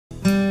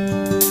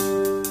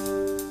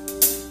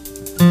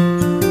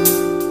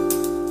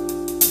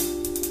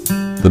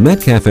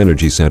Metcalfe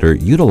Energy Center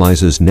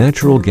utilizes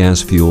natural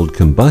gas-fueled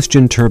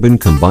combustion turbine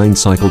combined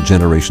cycle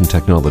generation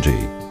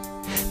technology.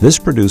 This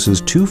produces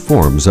two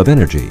forms of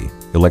energy,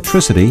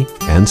 electricity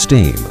and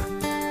steam.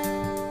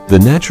 The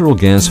natural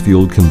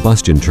gas-fueled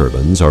combustion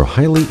turbines are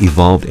highly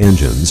evolved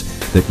engines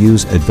that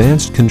use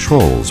advanced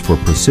controls for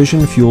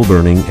precision fuel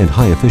burning and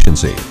high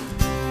efficiency.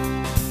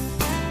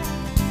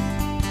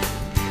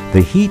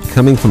 The heat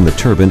coming from the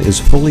turbine is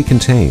fully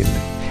contained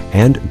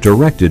and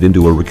directed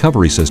into a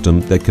recovery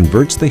system that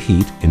converts the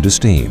heat into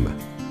steam.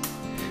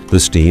 The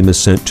steam is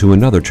sent to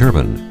another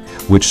turbine,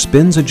 which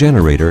spins a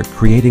generator,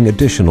 creating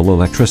additional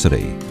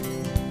electricity.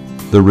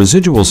 The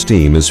residual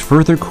steam is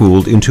further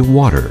cooled into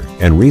water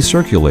and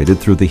recirculated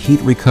through the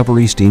heat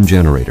recovery steam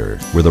generator,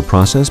 where the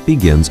process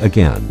begins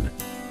again.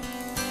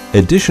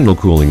 Additional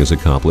cooling is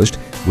accomplished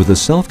with a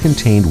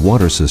self-contained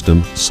water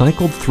system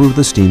cycled through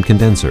the steam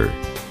condenser.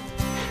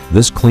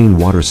 This clean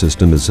water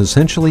system is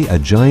essentially a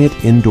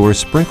giant indoor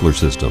sprinkler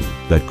system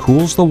that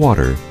cools the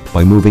water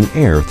by moving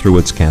air through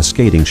its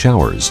cascading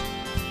showers.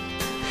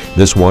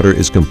 This water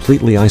is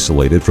completely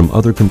isolated from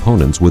other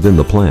components within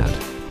the plant.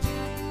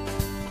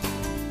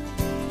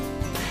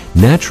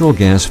 Natural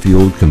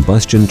gas-fueled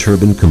combustion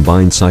turbine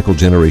combined cycle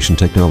generation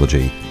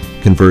technology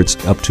converts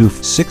up to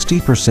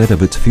 60%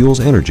 of its fuel's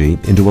energy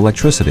into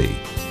electricity.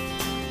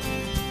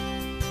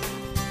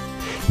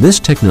 This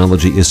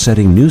technology is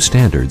setting new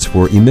standards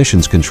for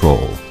emissions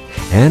control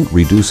and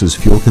reduces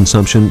fuel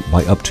consumption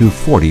by up to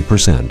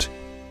 40%.